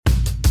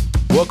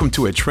Welcome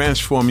to A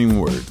Transforming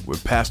Word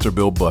with Pastor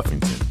Bill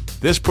Buffington.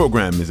 This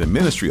program is a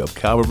ministry of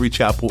Calvary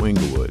Chapel,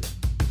 Inglewood.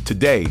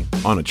 Today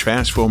on A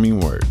Transforming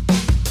Word.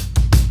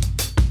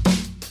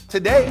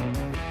 Today,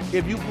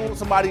 if you pull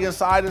somebody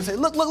inside and say,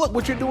 look,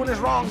 what you're doing is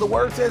wrong. The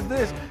word says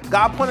this.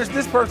 God punished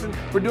this person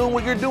for doing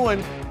what you're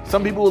doing.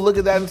 Some people will look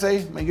at that and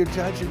say, man, you're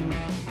judging me.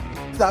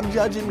 Stop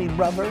judging me,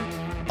 brother.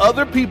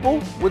 Other people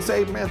would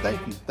say, man,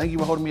 thank you. Thank you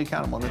for holding me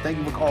accountable. And thank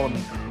you for calling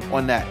me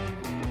on that.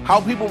 How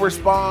people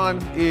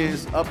respond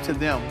is up to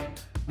them.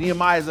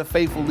 Nehemiah is a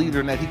faithful leader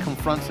in that he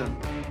confronts him.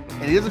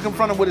 And he doesn't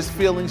confront him with his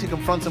feelings. He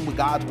confronts him with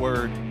God's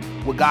word,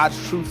 what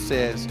God's truth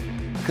says,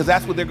 because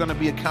that's what they're going to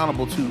be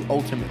accountable to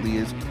ultimately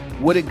is,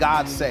 what did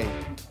God say?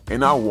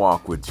 In our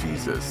walk with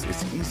Jesus,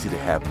 it's easy to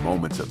have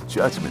moments of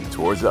judgment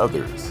towards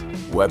others.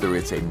 Whether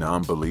it's a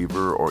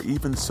non-believer or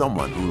even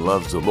someone who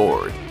loves the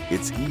Lord,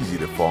 it's easy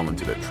to fall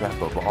into the trap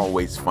of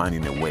always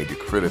finding a way to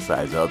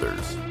criticize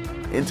others.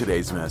 In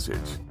today's message,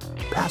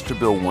 Pastor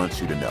Bill wants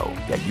you to know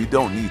that you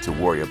don't need to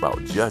worry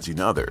about judging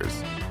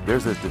others.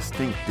 There's a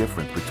distinct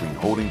difference between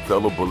holding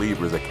fellow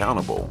believers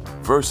accountable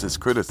versus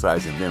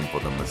criticizing them for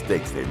the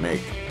mistakes they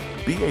make.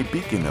 Be a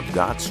beacon of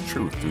God's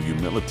truth through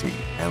humility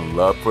and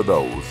love for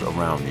those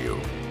around you.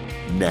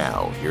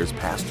 Now, here's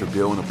Pastor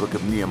Bill in the book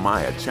of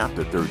Nehemiah,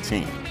 chapter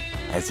 13,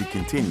 as he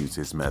continues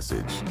his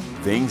message,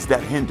 Things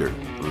That Hinder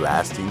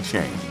Lasting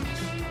Change.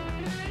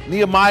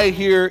 Nehemiah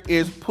here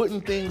is putting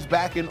things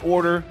back in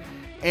order,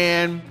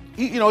 and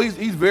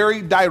he's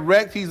very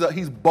direct.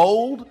 He's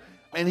bold,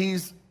 and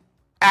he's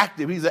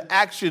active. He's an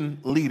action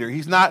leader.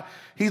 He's not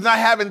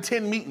having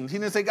 10 meetings. He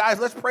didn't say, guys,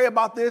 let's pray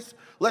about this.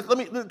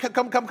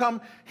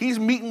 Come. He's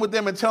meeting with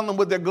them and telling them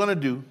what they're going to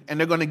do, and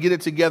they're going to get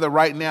it together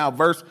right now.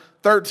 Verse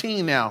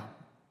 13 now.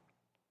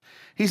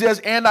 He says,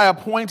 and I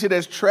appointed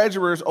as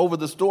treasurers over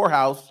the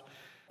storehouse,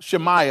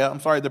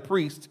 the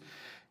priest,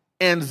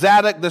 and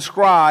Zadok the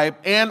scribe,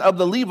 and of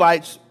the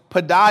Levites,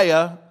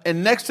 Pedaiah,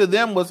 and next to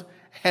them was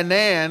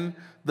Hanan,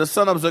 the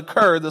son of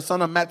Zakur, the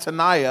son of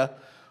Mattaniah,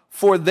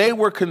 for they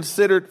were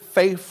considered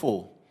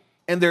faithful,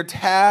 and their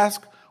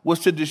task was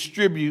to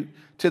distribute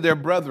to their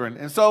brethren.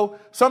 And so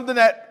something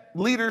that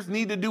leaders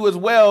need to do as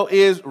well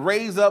is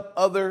raise up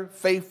other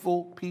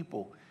faithful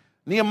people.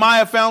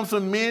 Nehemiah found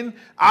some men.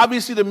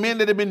 Obviously, the men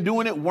that had been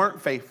doing it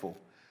weren't faithful.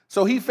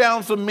 So he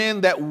found some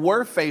men that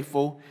were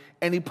faithful,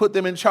 and he put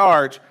them in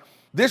charge.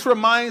 This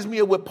reminds me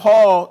of what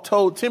Paul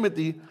told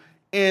Timothy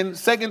in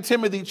 2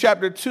 Timothy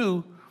chapter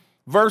 2,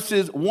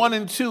 verses 1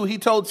 and 2. He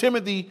told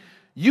Timothy,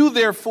 you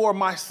therefore,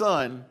 my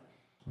son,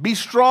 be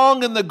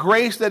strong in the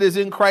grace that is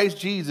in Christ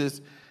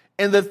Jesus,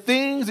 and the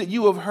things that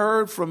you have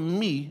heard from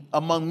me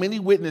among many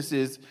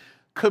witnesses,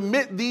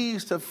 commit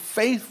these to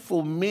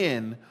faithful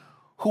men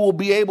who will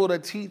be able to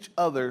teach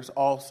others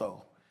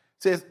also.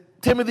 It says,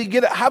 Timothy,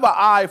 have an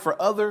eye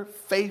for other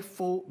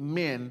faithful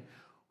men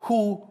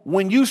who,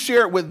 when you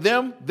share it with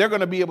them, they're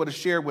going to be able to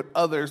share it with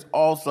others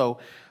also.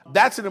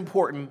 That's an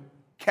important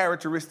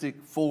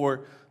characteristic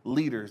for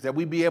leaders, that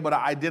we be able to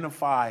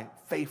identify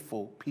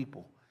faithful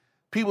people.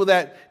 People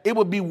that it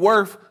would be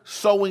worth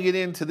sowing it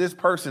into this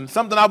person.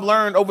 Something I've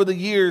learned over the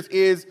years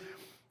is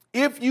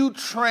if you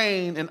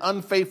train an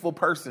unfaithful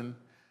person,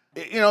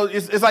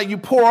 it's like you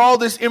pour all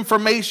this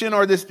information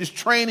or this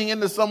training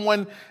into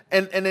someone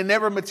and they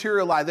never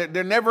materialize.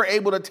 They're never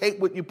able to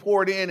take what you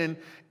poured in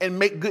and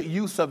make good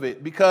use of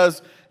it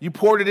because you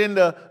poured it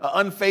into an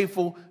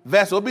unfaithful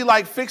vessel. It'd be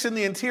like fixing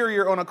the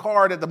interior on a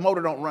car that the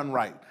motor don't run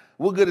right.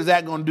 What good is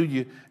that going to do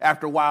you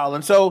after a while?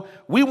 And so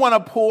we want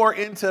to pour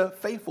into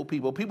faithful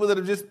people that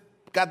have just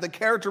got the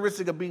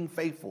characteristic of being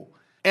faithful.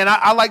 And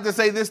I like to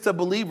say this to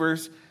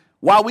believers,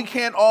 while we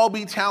can't all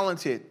be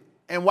talented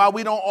and while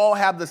we don't all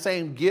have the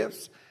same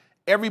gifts,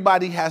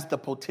 everybody has the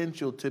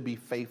potential to be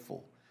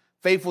faithful.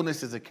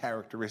 Faithfulness is a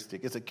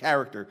characteristic. It's a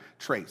character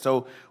trait.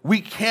 So we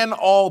can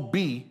all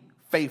be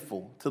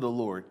faithful to the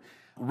Lord.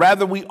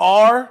 Whether we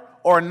are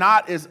or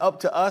not is up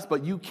to us,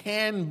 but you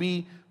can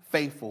be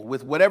faithful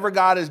with whatever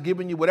God has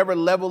given you, whatever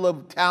level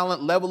of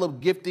talent, level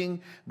of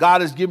gifting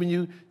God has given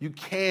you, you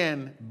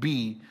can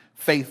be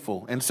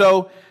faithful. And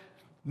so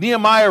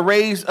Nehemiah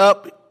raised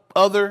up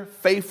other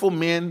faithful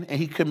men and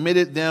he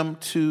committed them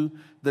to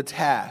the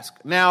task.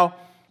 Now,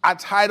 I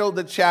titled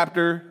the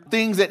chapter,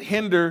 Things That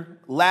Hinder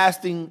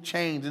Lasting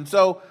Change. And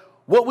so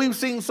what we've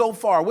seen so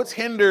far, what's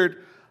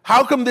hindered,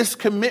 how come this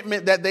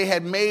commitment that they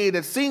had made,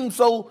 it seemed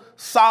so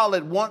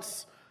solid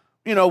once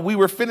we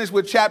were finished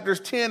with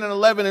chapters 10 and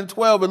 11 and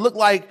 12. It looked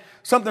like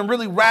something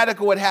really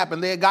radical had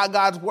happened. They had got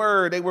God's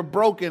word. They were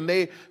broken.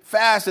 They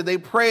fasted. They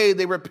prayed.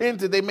 They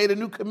repented. They made a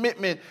new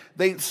commitment.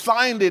 They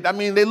signed it. I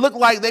mean, they looked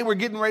like they were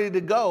getting ready to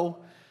go.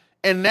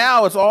 And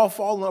now it's all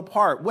falling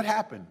apart. What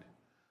happened?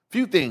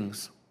 Few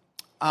things.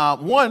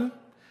 One,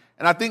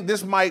 and I think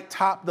this might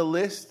top the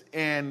list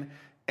and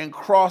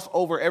cross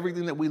over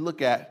everything that we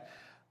look at.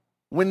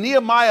 When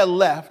Nehemiah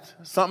left,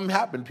 something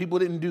happened. People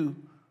didn't do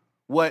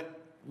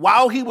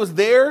while he was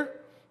there,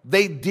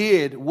 they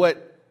did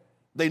what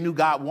they knew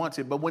God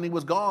wanted. But when he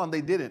was gone, they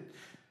didn't.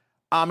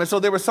 And so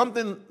there was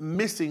something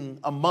missing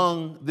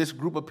among this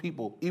group of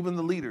people, even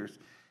the leaders,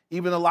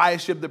 even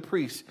Eliashib the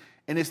priest.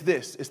 And it's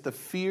this, it's the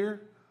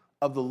fear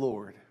of the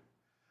Lord.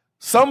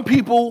 Some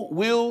people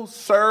will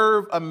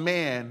serve a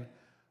man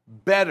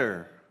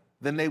better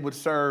than they would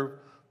serve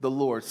the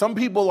Lord. Some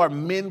people are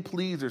men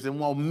pleasers, and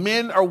while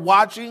men are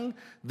watching,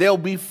 they'll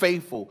be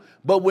faithful.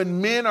 But when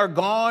men are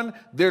gone,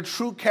 their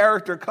true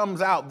character comes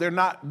out. They're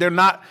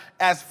not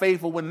as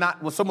faithful when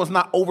someone's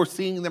not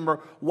overseeing them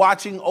or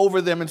watching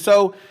over them. And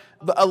so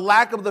a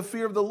lack of the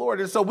fear of the Lord.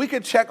 And so we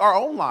could check our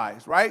own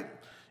lives, right?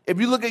 If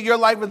you look at your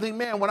life and think,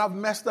 man, when I've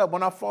messed up,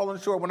 when I've fallen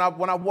short, when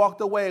I've walked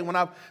away, when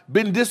I've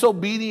been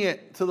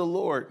disobedient to the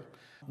Lord,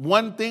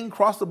 one thing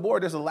across the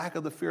board, there's a lack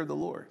of the fear of the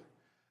Lord.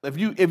 If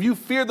you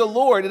fear the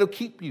Lord, it'll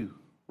keep you,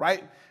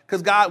 right?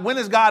 Because when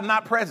is God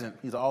not present?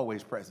 He's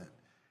always present.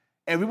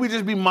 And if we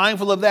just be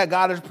mindful of that,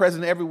 God is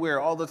present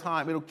everywhere all the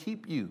time. It'll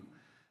keep you.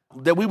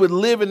 That we would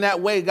live in that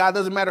way. God,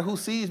 doesn't matter who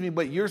sees me,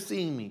 but you're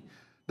seeing me.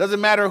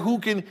 Doesn't matter who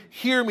can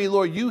hear me,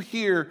 Lord. You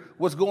hear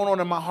what's going on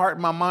in my heart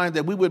and my mind,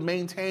 that we would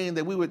maintain,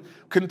 that we would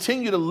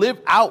continue to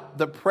live out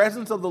the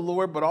presence of the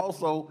Lord, but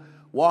also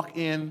walk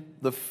in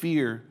the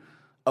fear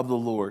of the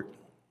Lord.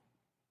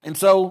 And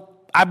so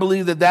I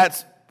believe that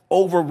that's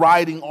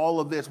overriding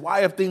all of this.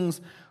 Why have things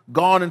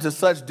gone into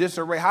such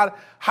disarray?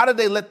 How did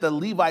they let the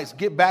Levites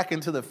get back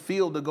into the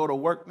field to go to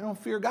work? They don't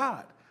fear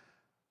God.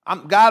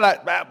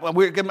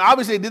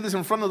 Obviously, they did this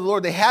in front of the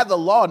Lord. They had the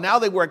law. Now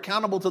they were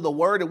accountable to the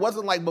word. It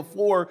wasn't like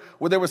before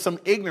where there was some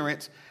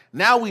ignorance.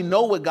 Now we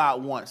know what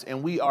God wants,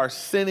 and we are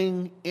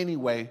sinning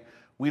anyway.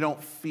 We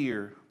don't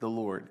fear the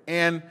Lord.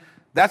 And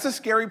that's a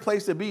scary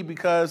place to be,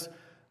 because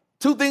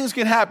two things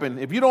can happen.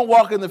 If you don't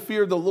walk in the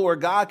fear of the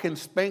Lord, God can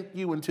spank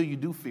you until you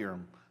do fear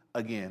him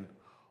again.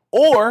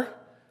 Or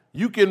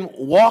you can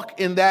walk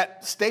in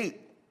that state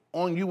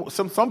on you.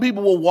 Some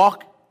people will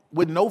walk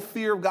with no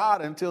fear of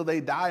God until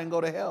they die and go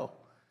to hell.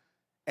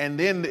 And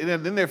then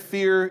their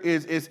fear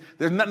is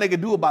there's nothing they can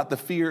do about the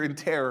fear and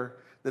terror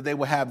that they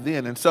will have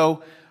then. And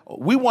so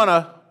we want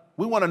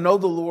to know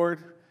the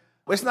Lord.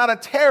 It's not a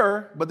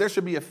terror, but there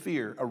should be a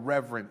fear, a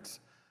reverence,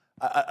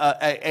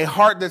 a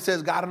heart that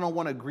says, God, I don't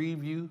want to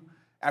grieve you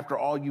after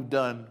all you've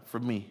done for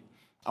me.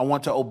 I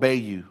want to obey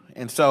you.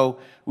 And so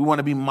we want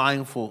to be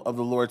mindful of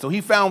the Lord. So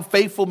he found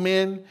faithful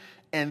men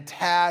and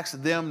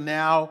tasked them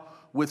now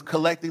with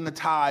collecting the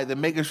tithe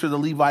and making sure the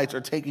Levites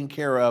are taken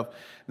care of.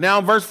 Now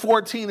in verse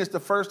 14, it's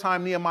the first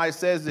time Nehemiah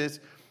says this.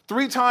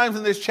 3 times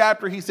in this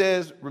chapter, he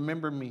says,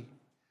 remember me.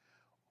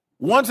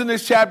 Once in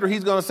this chapter,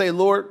 he's going to say,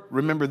 Lord,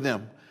 remember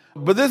them.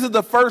 But this is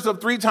the first of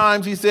 3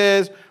 times he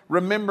says,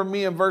 remember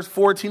me. In verse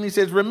 14, he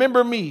says,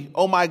 remember me,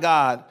 O my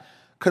God,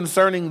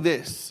 concerning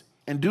this,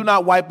 and do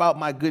not wipe out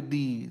my good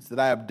deeds that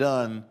I have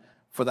done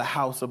for the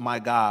house of my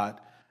God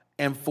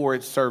and for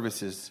its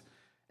services.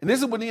 And this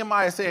is what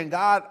Nehemiah is saying.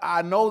 God,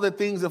 I know that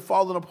things have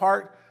fallen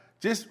apart.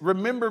 Just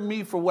remember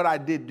me for what I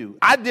did do.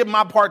 I did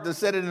my part to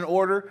set it in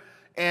order,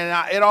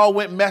 and it all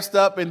went messed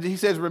up. And he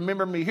says,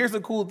 remember me. Here's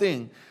the cool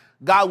thing.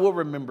 God will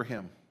remember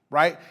him,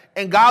 right?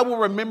 And God will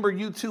remember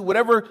you too,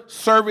 whatever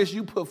service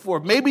you put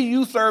forth. Maybe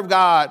you serve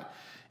God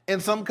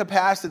in some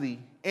capacity,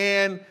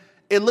 and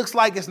it looks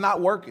like it's not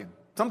working.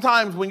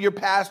 Sometimes when you're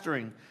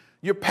pastoring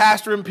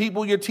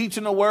people, you're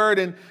teaching the word,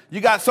 and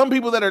you got some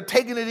people that are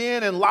taking it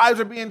in and lives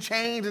are being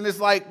changed. And it's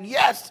like,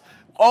 yes,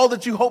 all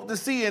that you hope to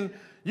see. And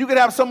you could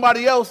have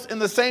somebody else in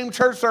the same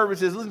church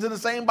services, listening to the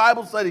same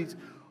Bible studies,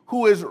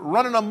 who is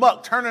running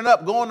amok, turning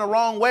up, going the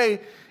wrong way.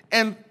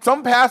 And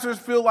some pastors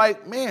feel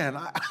like, man,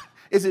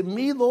 is it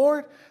me,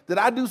 Lord? Did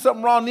I do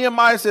something wrong?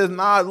 Nehemiah says,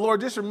 nah, Lord,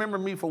 just remember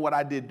me for what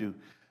I did do.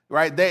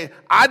 Right?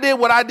 I did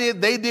what I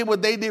did. They did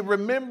what they did.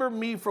 Remember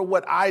me for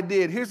what I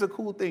did. Here's the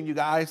cool thing, you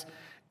guys.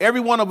 Every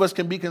one of us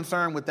can be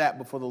concerned with that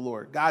before the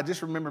Lord. God,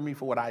 just remember me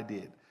for what I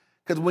did.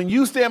 Because when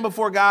you stand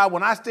before God,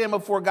 when I stand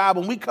before God,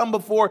 when we come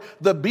before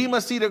the bema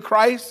seat of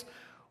Christ,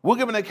 we'll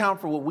give an account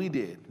for what we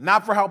did.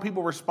 Not for how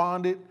people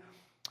responded.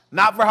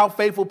 Not for how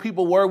faithful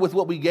people were with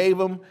what we gave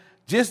them.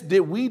 Just did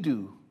we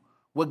do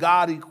what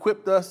God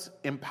equipped us,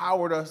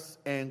 empowered us,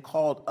 and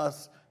called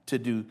us to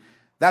do.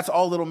 That's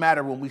all that'll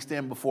matter when we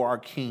stand before our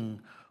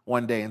King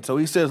one day. And so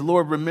he says,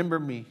 Lord, remember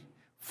me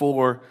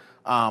for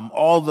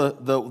all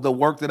the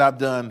work that I've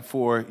done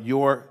for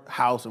your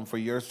house and for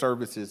your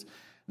services.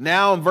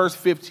 Now in verse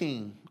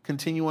 15,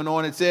 continuing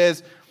on, it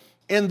says,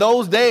 in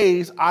those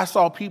days I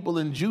saw people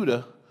in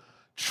Judah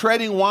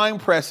treading wine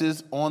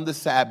presses on the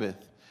Sabbath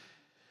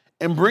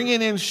and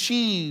bringing in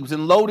sheaves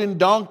and loading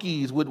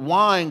donkeys with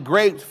wine,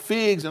 grapes,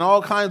 figs, and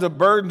all kinds of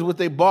burdens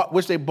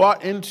which they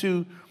bought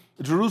into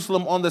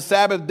Jerusalem on the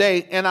Sabbath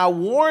day. And I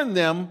warned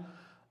them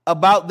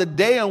about the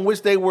day on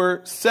which they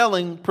were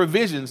selling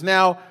provisions.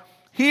 Now,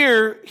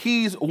 here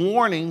he's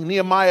warning,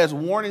 Nehemiah is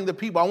warning the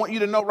people. I want you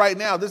to know right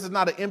now, this is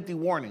not an empty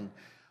warning.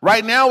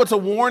 Right now, it's a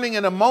warning.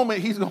 In a moment,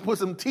 he's going to put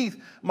some teeth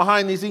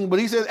behind these things. But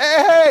he says,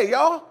 hey,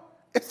 y'all,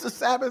 it's the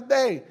Sabbath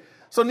day.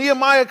 So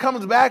Nehemiah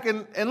comes back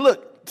and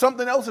look,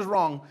 something else is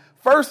wrong.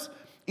 First,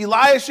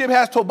 Eliashib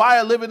has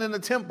Tobiah living in the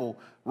temple.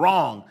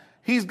 Wrong.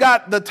 He's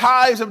got the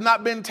tithes have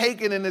not been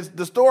taken, and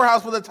the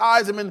storehouse for the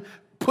tithes have been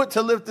put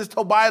to lift this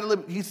Tobiah to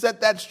live. He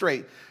set that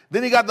straight.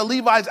 Then he got the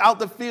Levites out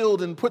the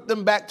field and put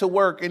them back to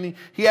work. And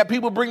he had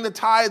people bring the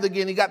tithe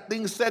again. He got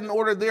things set in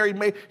order there.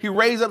 He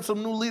raised up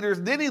some new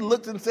leaders. Then he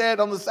looked and said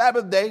on the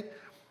Sabbath day,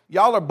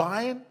 y'all are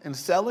buying and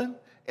selling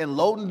and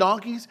loading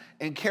donkeys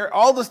and carry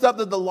all the stuff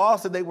that the law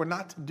said they were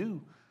not to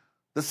do.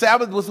 The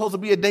Sabbath was supposed to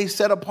be a day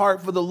set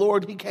apart for the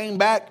Lord. He came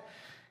back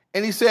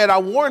and he said, I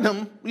warned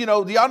him, do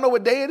y'all know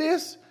what day it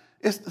is?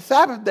 It's the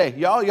Sabbath day.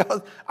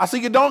 Y'all, I see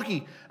your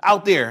donkey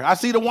out there. I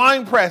see the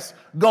wine press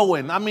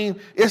going. I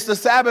mean, it's the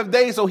Sabbath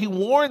day. So he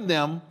warned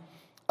them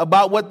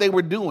about what they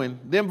were doing.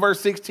 Then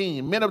verse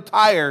 16, men of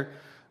Tyre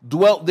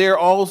dwelt there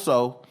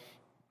also,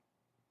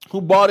 who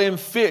bought in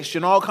fish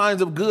and all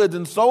kinds of goods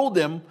and sold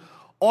them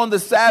on the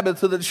Sabbath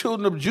to the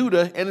children of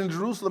Judah and in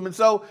Jerusalem. And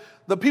so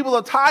the people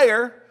of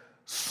Tyre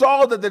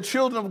saw that the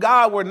children of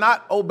God were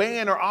not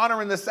obeying or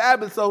honoring the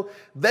Sabbath. So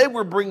they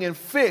were bringing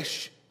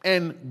fish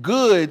and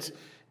goods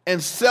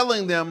and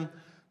selling them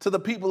to the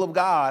people of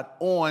God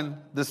on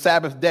the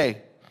Sabbath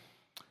day.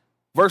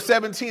 Verse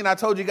 17, I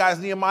told you guys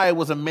Nehemiah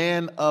was a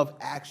man of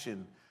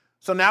action.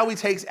 So now he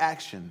takes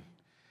action.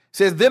 It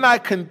says, then I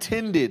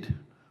contended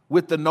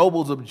with the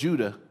nobles of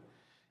Judah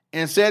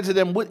and said to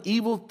them, what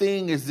evil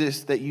thing is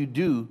this that you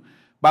do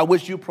by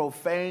which you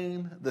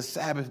profane the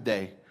Sabbath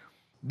day?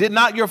 Did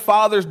not your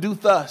fathers do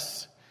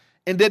thus?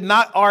 And did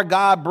not our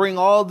God bring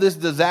all this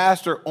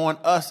disaster on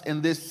us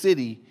in this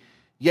city?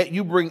 Yet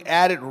you bring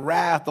added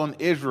wrath on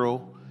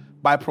Israel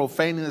by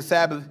profaning the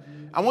Sabbath.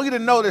 I want you to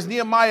notice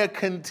Nehemiah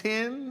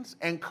contends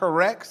and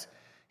corrects.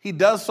 He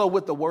does so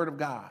with the word of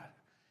God.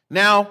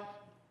 Now,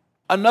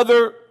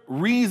 another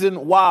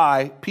reason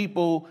why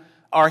people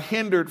are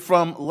hindered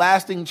from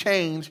lasting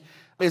change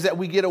is that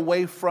we get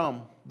away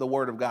from the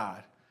word of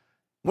God.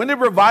 When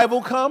did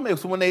revival come? It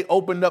was when they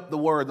opened up the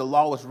word, the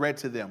law was read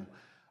to them.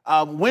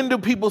 When do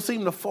people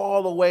seem to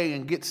fall away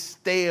and get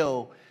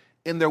stale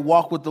in their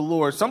walk with the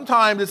Lord?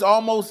 Sometimes it's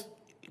almost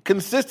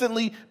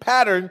consistently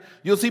patterned.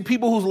 You'll see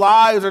people whose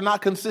lives are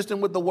not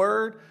consistent with the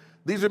word.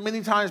 These are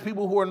many times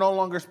people who are no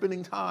longer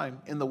spending time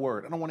in the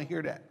word. I don't want to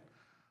hear that.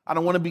 I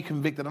don't want to be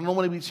convicted. I don't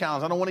want to be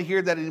challenged. I don't want to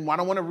hear that anymore. I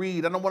don't want to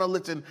read. I don't want to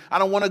listen. I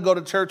don't want to go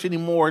to church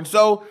anymore. And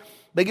so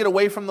they get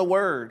away from the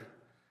word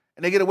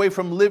and they get away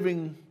from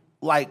living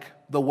like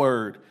the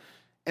word.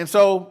 And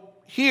so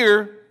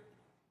here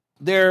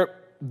they're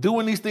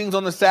doing these things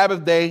on the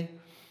Sabbath day.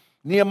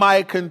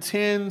 Nehemiah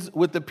contends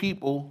with the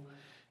people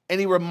and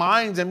he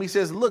reminds them, he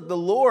says, look, the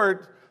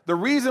Lord, the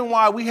reason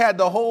why we had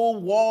the whole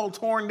wall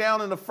torn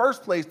down in the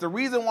first place, the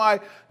reason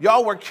why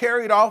y'all were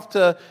carried off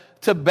to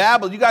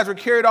Babel, you guys were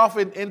carried off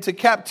into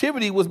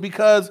captivity was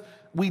because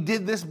we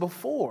did this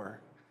before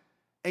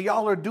and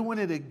y'all are doing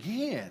it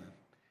again.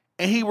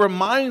 And he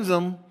reminds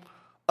them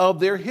of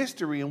their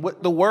history and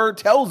what the word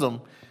tells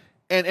them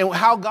and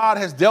how God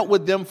has dealt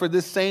with them for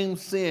this same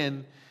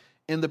sin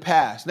in the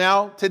past.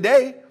 Now,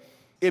 today,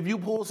 if you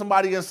pull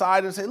somebody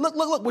inside and say, look,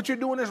 what you're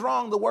doing is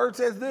wrong. The word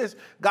says this.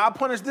 God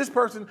punished this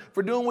person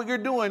for doing what you're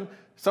doing.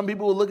 Some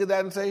people will look at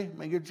that and say,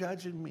 man, you're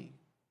judging me.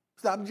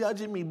 Stop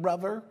judging me,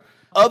 brother.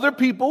 Other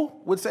people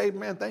would say,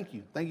 man, thank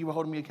you. Thank you for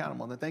holding me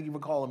accountable. And thank you for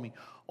calling me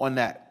on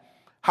that.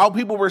 How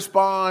people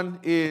respond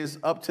is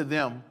up to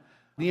them.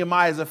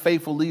 Nehemiah is a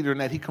faithful leader in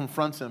that he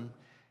confronts him.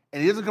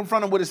 And he doesn't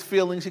confront him with his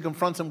feelings. He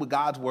confronts him with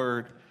God's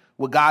word,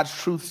 what God's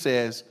truth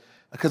says,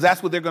 because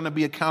that's what they're going to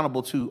be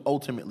accountable to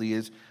ultimately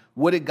is,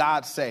 what did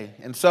God say?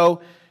 And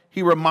so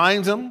he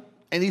reminds them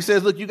and he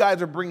says, look, you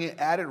guys are bringing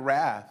added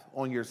wrath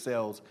on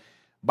yourselves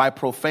by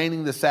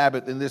profaning the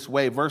Sabbath in this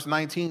way. Verse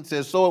 19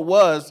 says, so it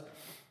was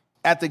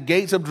at the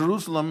gates of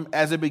Jerusalem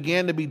as it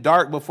began to be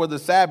dark before the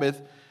Sabbath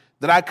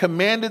that I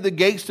commanded the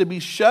gates to be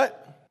shut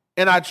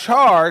and I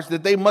charged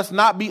that they must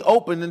not be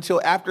opened until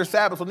after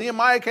Sabbath. So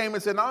Nehemiah came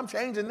and said, no, I'm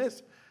changing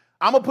this.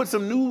 I'm going to put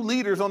some new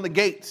leaders on the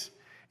gates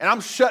and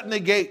I'm shutting the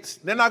gates.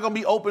 They're not going to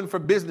be open for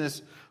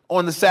business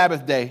on the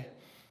Sabbath day.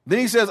 Then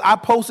he says, I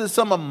posted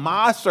some of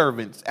my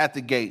servants at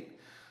the gate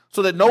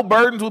so that no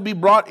burdens would be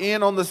brought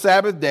in on the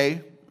Sabbath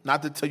day.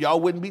 Not that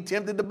y'all wouldn't be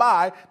tempted to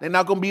buy. They're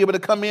not going to be able to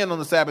come in on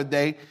the Sabbath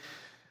day.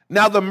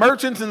 Now the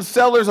merchants and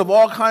sellers of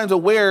all kinds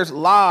of wares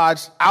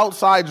lodged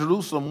outside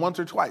Jerusalem once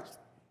or twice.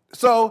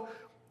 So,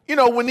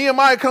 when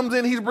Nehemiah comes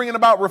in, he's bringing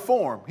about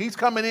reform. He's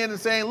coming in and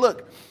saying,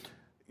 look,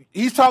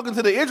 he's talking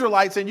to the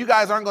Israelites saying, you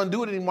guys aren't going to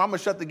do it anymore. I'm going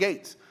to shut the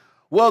gates.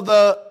 Well,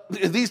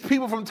 these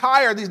people from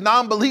Tyre, these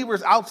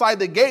non-believers outside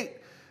the gate,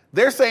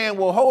 they're saying,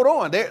 well, hold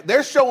on.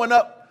 They're showing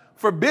up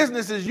for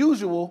business as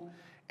usual,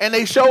 and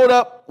they showed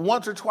up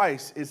once or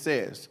twice, it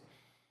says.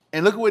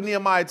 And look at what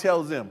Nehemiah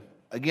tells them.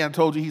 Again, I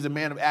told you he's a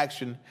man of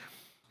action.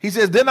 He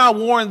says, then I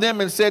warned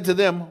them and said to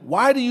them,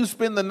 why do you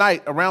spend the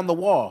night around the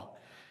wall?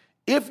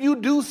 If you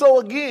do so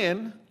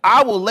again,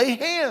 I will lay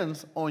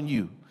hands on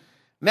you.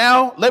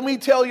 Now, let me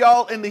tell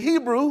y'all in the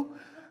Hebrew,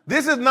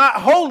 this is not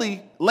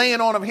holy laying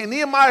on of him.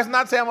 Nehemiah is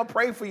not saying, I'm going to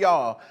pray for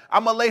y'all.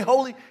 I'm going to lay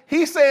holy.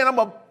 He's saying, I'm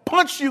going to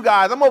punch you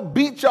guys. I'm going to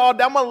beat y'all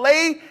down. I'm going to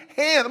lay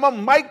hands. I'm going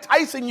to Mike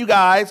Tyson you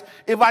guys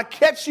if I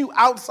catch you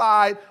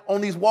outside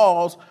on these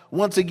walls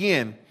once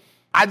again.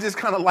 I just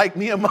kind of like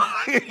Nehemiah.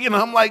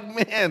 I'm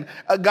like, man,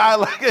 a guy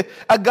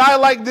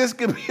like this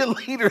could be a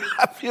leader.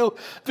 I feel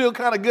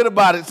kind of good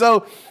about it.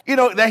 So,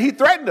 that he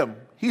threatened him.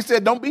 He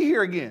said, don't be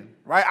here again.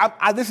 Right?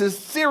 This is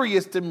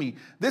serious to me.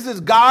 This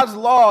is God's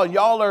law.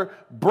 Y'all are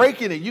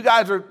breaking it. You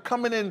guys are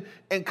coming in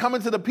and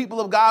coming to the people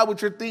of God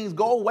with your things.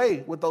 Go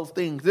away with those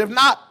things. If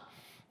not,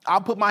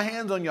 I'll put my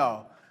hands on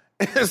y'all.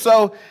 And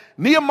so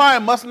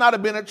Nehemiah must not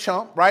have been a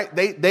chump, right?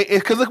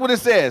 Because look what it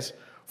says.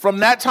 From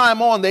that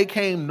time on, they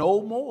came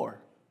no more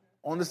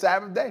on the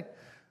Sabbath day.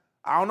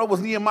 I don't know,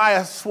 was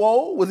Nehemiah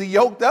swole? Was he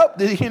yoked up?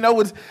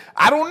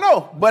 I don't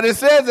know. But it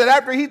says that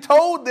after he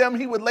told them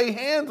he would lay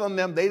hands on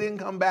them, they didn't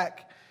come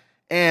back.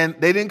 And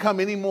they didn't come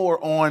anymore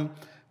on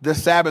the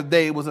Sabbath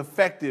day. It was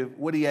effective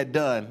what he had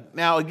done.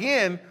 Now,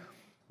 again,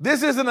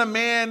 this isn't a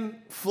man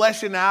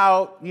fleshing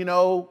out,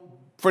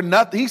 for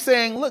nothing. He's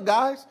saying, look,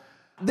 guys,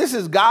 this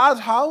is God's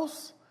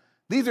house.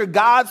 These are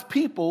God's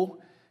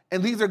people.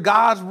 And these are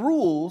God's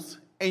rules.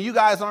 And you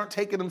guys aren't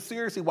taking them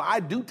seriously. Well, I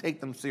do take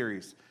them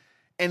serious.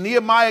 And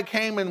Nehemiah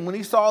came, and when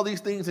he saw these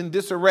things in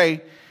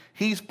disarray,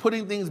 he's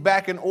putting things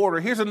back in order.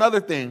 Here's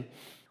another thing.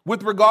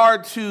 With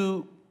regard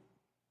to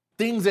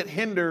things that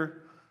hinder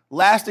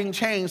lasting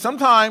change.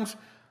 Sometimes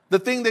the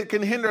thing that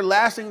can hinder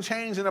lasting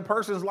change in a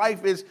person's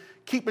life is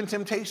keeping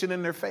temptation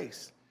in their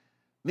face.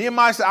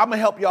 Nehemiah said, I'm going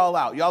to help y'all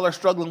out. Y'all are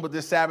struggling with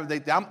this Sabbath day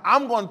thing.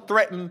 I'm going to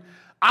threaten,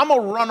 I'm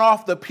going to run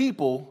off the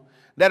people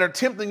that are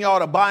tempting y'all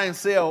to buy and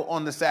sell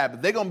on the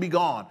Sabbath. They're going to be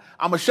gone.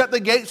 I'm going to shut the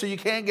gate so you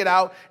can't get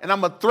out, and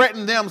I'm going to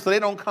threaten them so they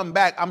don't come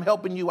back. I'm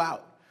helping you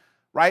out,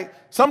 right?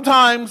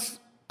 Sometimes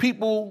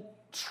people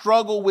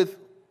struggle with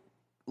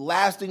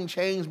lasting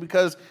change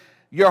because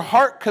your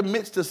heart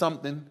commits to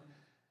something.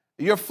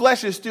 Your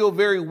flesh is still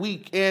very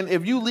weak. And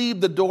if you leave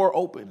the door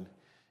open,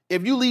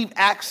 if you leave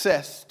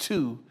access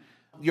to,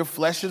 your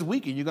flesh is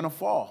weak and you're going to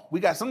fall.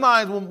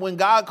 Sometimes when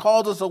God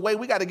calls us away,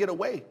 we got to get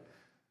away.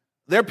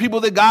 There are people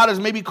that God has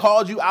maybe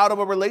called you out of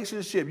a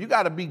relationship. You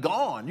got to be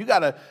gone. You got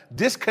to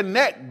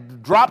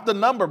disconnect, drop the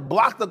number,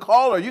 block the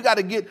caller. You got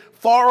to get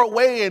far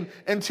away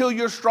until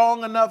you're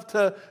strong enough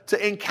to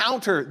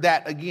encounter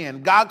that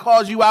again. God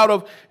calls you out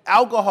of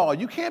alcohol.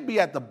 You can't be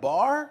at the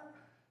bar.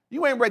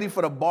 You ain't ready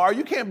for the bar.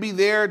 You can't be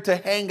there to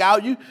hang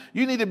out. You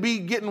need to be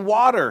getting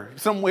water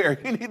somewhere.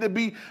 You need to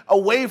be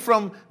away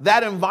from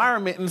that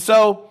environment. And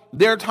so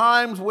there are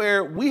times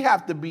where we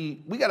got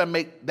to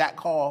make that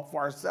call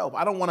for ourselves.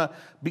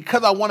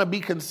 Because I want to be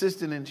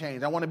consistent in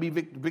change. I want to be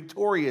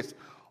victorious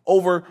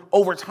over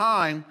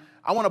time.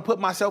 I want to put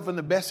myself in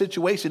the best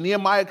situation.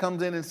 Nehemiah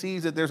comes in and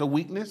sees that there's a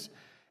weakness.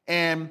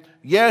 And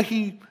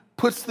he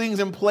puts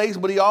things in place,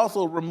 but he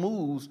also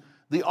removes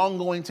the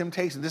ongoing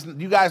temptation.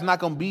 You guys are not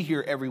going to be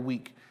here every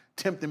week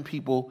tempting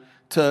people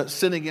to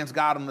sin against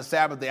God on the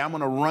Sabbath day. I'm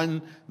going to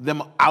run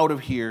them out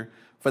of here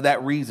for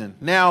that reason.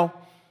 Now,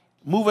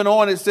 moving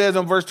on, it says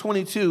in verse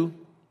 22,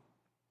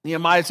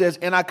 Nehemiah says,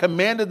 and I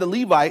commanded the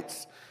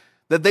Levites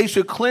that they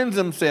should cleanse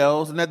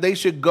themselves and that they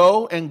should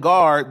go and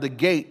guard the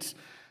gates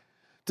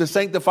to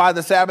sanctify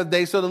the Sabbath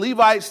day. So the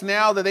Levites,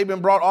 now that they've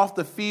been brought off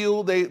the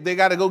field, they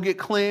got to go get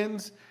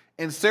cleansed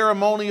and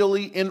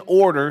ceremonially in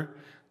order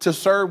to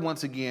serve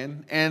once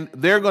again, and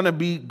they're going to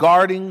be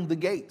guarding the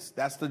gates.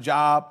 That's the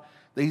job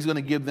that he's going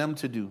to give them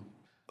to do.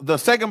 The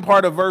second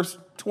part of verse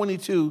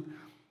 22,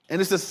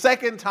 and it's the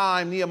second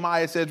time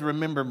Nehemiah says,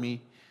 remember me.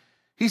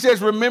 He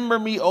says, remember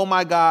me, O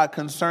my God,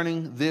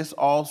 concerning this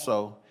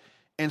also,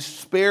 and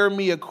spare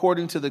me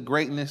according to the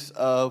greatness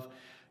of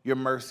your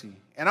mercy.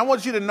 And I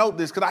want you to note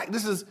this,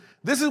 because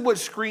this is what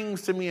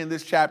screams to me in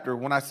this chapter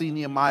when I see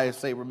Nehemiah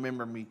say,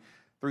 remember me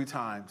 3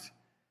 times.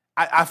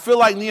 I feel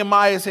like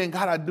Nehemiah is saying,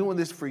 God, I'm doing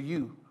this for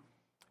you.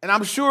 And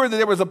I'm sure that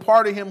there was a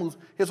part of him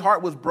his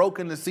heart was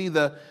broken to see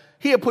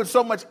he had put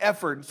so much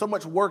effort, so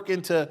much work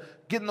into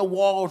getting the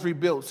walls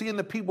rebuilt, seeing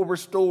the people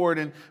restored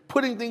and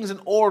putting things in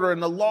order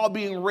and the law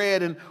being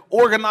read and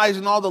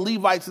organizing all the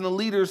Levites and the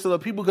leaders so that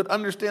people could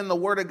understand the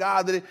word of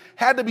God, that it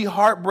had to be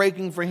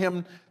heartbreaking for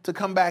him to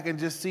come back and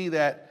just see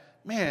that,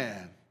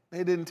 man,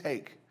 they didn't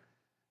take.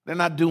 They're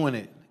not doing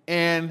it.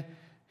 And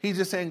he's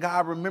just saying,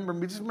 God, remember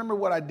me. Just remember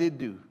what I did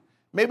do.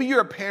 Maybe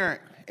you're a parent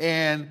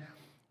and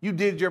you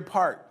did your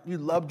part. You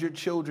loved your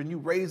children. You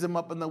raised them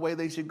up in the way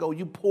they should go.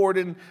 You poured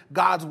in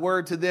God's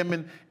word to them,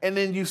 and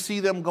then you see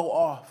them go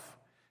off.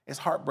 It's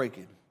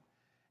heartbreaking.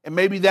 And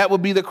maybe that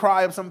would be the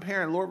cry of some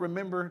parent. Lord,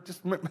 remember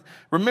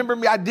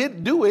me. I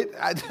did do it.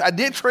 I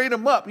did train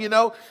them up,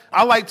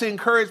 I like to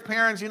encourage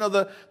parents,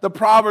 the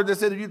proverb that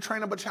said, if you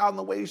train up a child in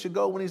the way he should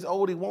go, when he's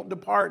old, he won't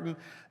depart. And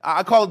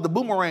I call it the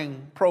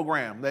boomerang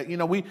program, that, you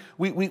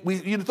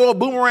throw a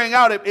boomerang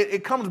out,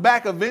 it comes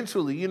back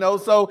eventually,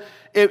 So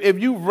if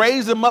you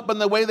raise them up in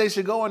the way they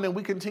should go, and then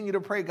we continue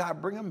to pray,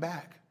 God, bring them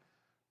back.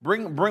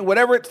 Bring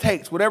whatever it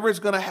takes, whatever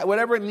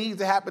it needs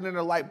to happen in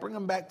their life, bring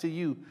them back to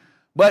you.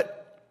 But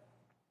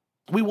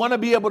we want to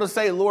be able to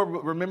say,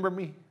 Lord, remember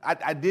me.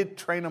 I did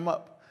train them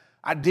up.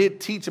 I did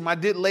teach them. I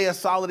did lay a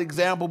solid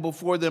example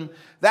before them.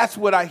 That's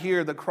what I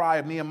hear the cry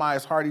of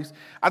Nehemiah's heart.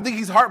 I think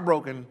he's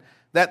heartbroken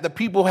that the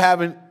people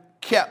haven't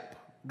kept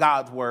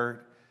God's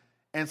word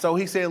And so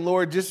he's saying,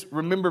 Lord, just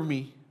remember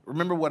me.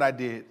 Remember what I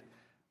did,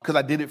 because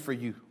I did it for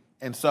you.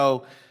 And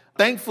so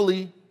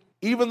thankfully,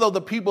 even though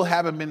the people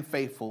haven't been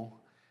faithful,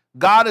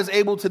 God is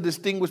able to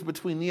distinguish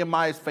between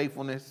Nehemiah's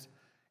faithfulness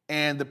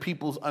and the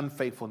people's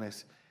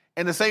unfaithfulness.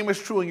 And the same is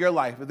true in your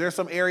life. If there's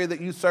some area that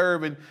you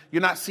serve and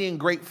you're not seeing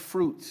great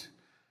fruit,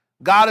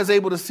 God is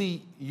able to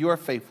see your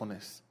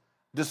faithfulness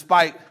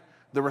despite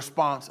the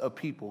response of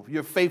people. If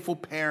you're a faithful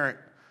parent,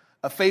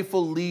 a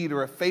faithful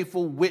leader, a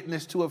faithful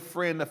witness to a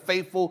friend, a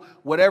faithful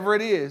whatever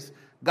it is,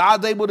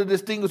 God's able to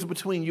distinguish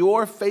between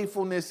your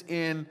faithfulness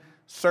in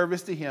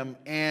service to him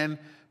and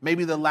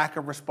maybe the lack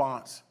of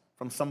response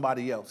from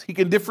somebody else. He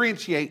can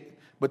differentiate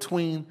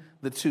between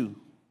the two.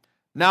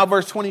 Now,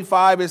 verse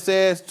 23, it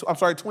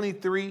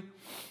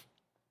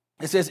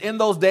says, in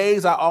those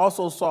days I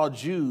also saw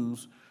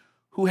Jews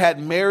who had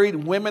married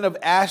women of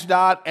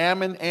Ashdod,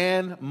 Ammon,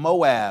 and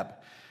Moab.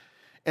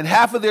 And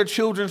half of their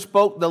children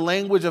spoke the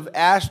language of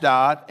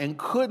Ashdod and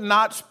could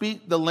not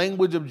speak the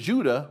language of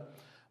Judah,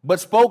 but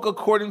spoke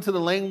according to the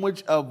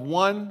language of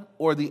one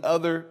or the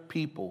other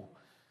people.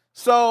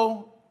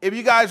 So, if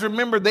you guys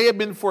remember, they had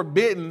been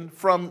forbidden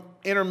from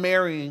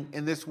intermarrying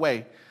in this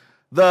way.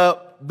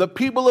 The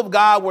people of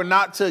God were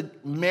not to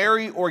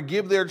marry or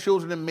give their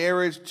children in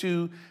marriage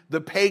to the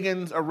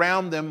pagans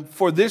around them.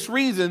 For this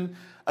reason,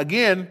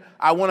 again,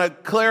 I want to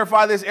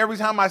clarify this every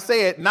time I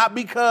say it, not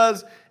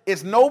because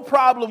it's no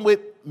problem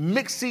with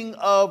mixing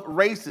of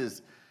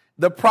races.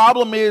 The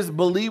problem is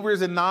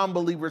believers and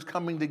non-believers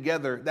coming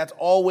together. That's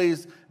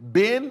always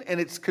been, and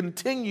it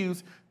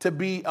continues to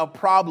be a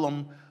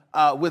problem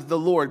with the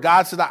Lord.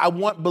 God said, I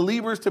want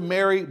believers to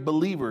marry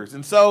believers.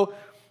 And so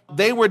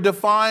they were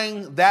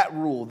defying that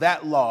rule,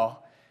 that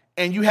law.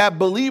 And you have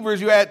believers,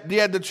 you had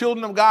the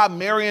children of God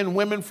marrying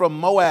women from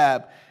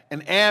Moab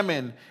and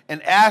Ammon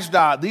and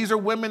Ashdod. These are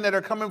women that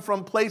are coming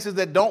from places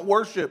that don't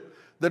worship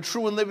the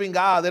true and living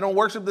God. They don't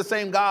worship the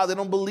same God. They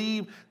don't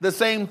believe the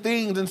same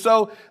things. And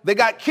so they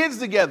got kids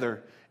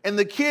together, and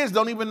the kids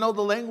don't even know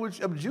the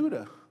language of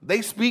Judah.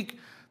 They speak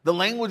the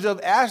language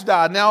of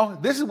Ashdod. Now,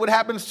 this is what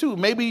happens too.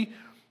 Maybe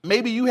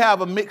you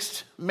have a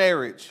mixed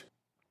marriage,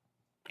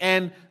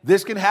 and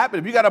this can happen.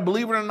 If you got a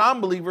believer and a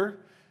non-believer,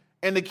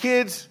 and the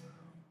kids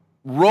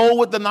roll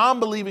with the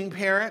non-believing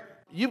parent,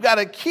 you've got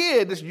a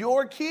kid that's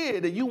your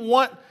kid, and you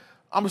want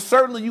them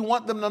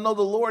to know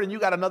the Lord, and you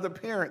got another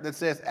parent that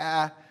says,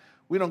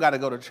 we don't got to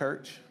go to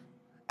church.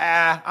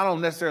 I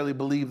don't necessarily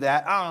believe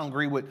that. I don't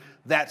agree with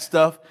that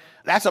stuff.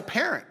 That's a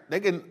parent. They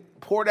can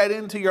pour that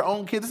into your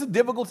own kids. It's a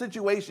difficult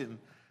situation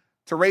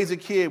to raise a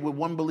kid with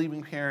one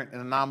believing parent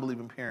and a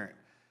non-believing parent.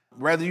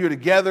 Whether you're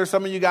together,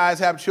 some of you guys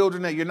have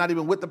children that you're not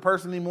even with the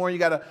person anymore. You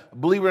got a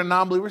believer and a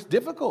non-believer. It's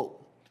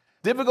difficult.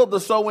 Difficult to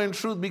sow in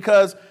truth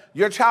because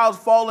your child's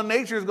fallen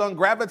nature is going to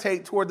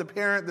gravitate toward the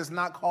parent that's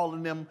not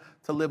calling them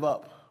to live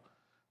up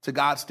to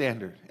God's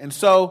standard. And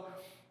so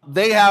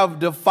they have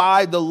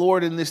defied the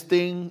Lord in this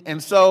thing.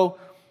 And so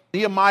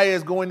Nehemiah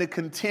is going to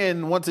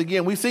contend once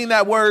again. We've seen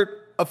that word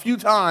a few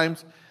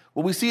times,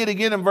 but we see it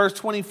again in verse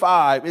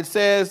 25. It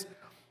says,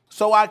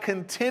 so I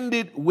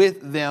contended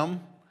with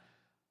them.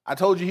 I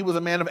told you he was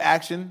a man of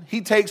action. He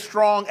takes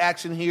strong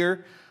action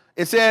here.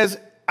 It says,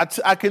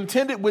 I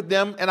contended with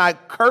them and I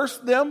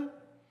cursed them.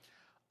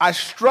 I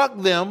struck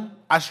them.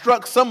 I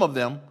struck some of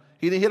them.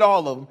 He didn't hit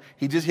all of them.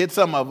 He just hit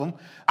some of them.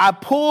 I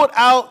pulled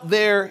out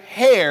their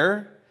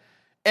hair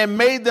and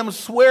made them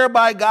swear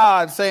by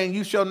God, saying,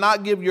 you shall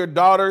not give your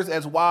daughters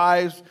as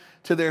wives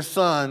to their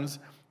sons,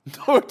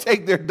 nor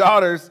take their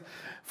daughters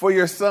for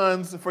your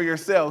sons for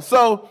yourselves.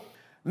 So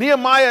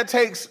Nehemiah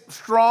takes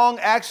strong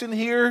action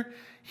here.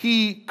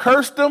 He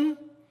cursed them.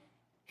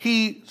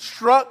 He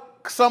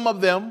struck some of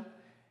them.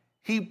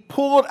 He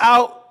pulled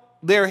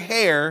out their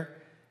hair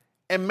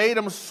and made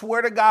them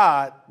swear to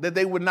God that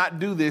they would not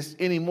do this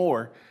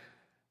anymore.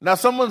 Now,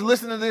 someone's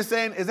listening to this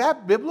saying, is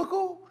that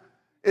biblical?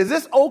 Is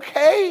this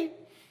okay?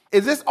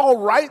 Is this all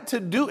right to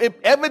do?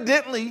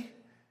 Evidently,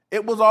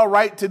 it was all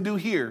right to do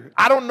here.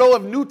 I don't know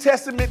if New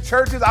Testament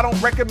churches, I don't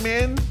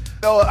recommend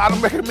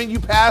you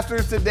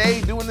pastors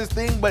today doing this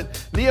thing,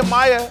 but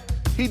Nehemiah,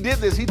 he did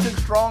this. He took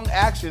strong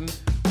action.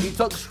 He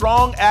took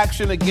strong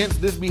action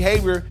against this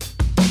behavior.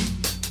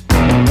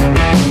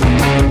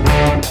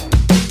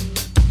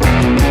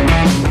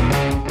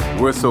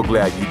 We're so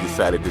glad you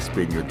decided to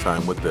spend your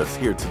time with us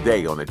here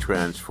today on the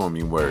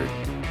Transforming Word.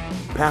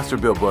 Pastor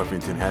Bill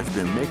Buffington has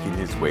been making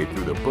his way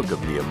through the book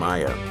of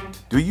Nehemiah.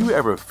 Do you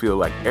ever feel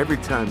like every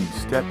time you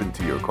step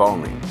into your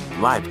calling,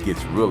 life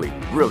gets really,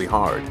 really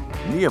hard?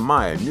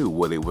 Nehemiah knew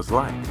what it was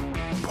like.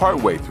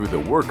 Partway through the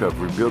work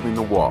of rebuilding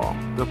the wall,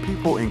 the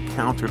people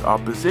encountered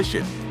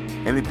opposition,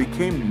 and it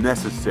became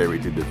necessary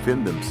to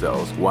defend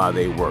themselves while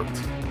they worked.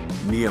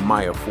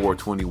 Nehemiah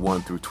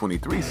 4:21 through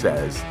 23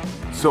 says,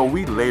 so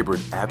we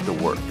labored at the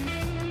work,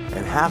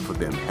 and half of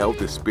them held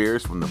the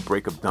spears from the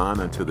break of dawn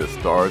until the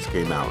stars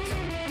came out.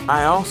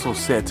 I also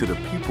said to the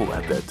people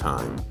at that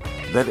time,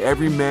 that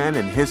every man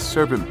and his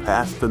servant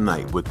pass the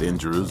night within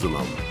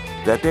Jerusalem,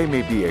 that they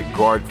may be a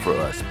guard for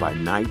us by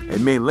night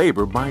and may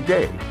labor by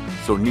day.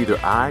 So neither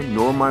I,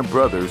 nor my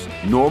brothers,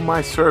 nor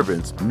my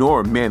servants,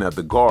 nor men of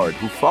the guard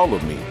who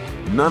followed me,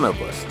 none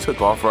of us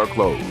took off our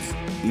clothes.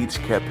 Each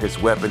kept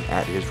his weapon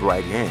at his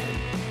right hand.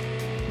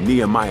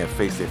 Nehemiah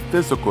faced a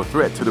physical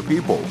threat to the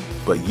people,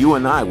 but you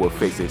and I will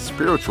face a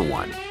spiritual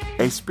one.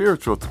 A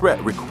spiritual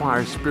threat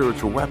requires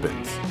spiritual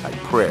weapons, like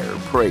prayer,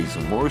 praise,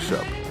 and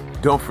worship.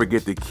 Don't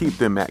forget to keep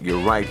them at your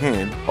right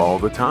hand all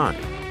the time.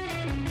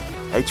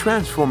 A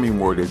Transforming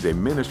Word is a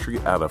ministry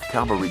out of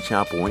Calvary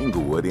Chapel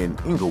Inglewood in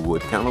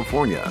Inglewood,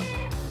 California.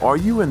 Are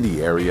you in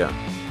the area?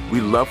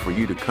 We'd love for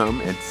you to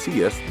come and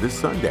see us this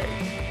Sunday.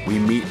 We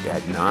meet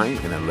at 9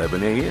 and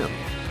 11 a.m.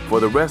 For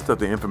the rest of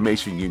the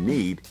information you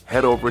need,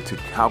 head over to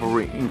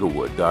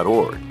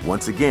calvaryinglewood.org.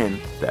 Once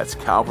again, that's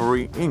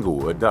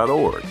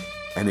calvaryinglewood.org.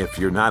 And if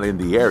you're not in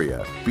the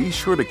area, be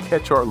sure to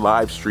catch our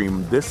live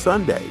stream this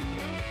Sunday.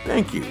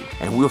 Thank you,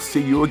 and we'll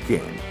see you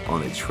again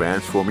on A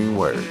Transforming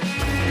Word.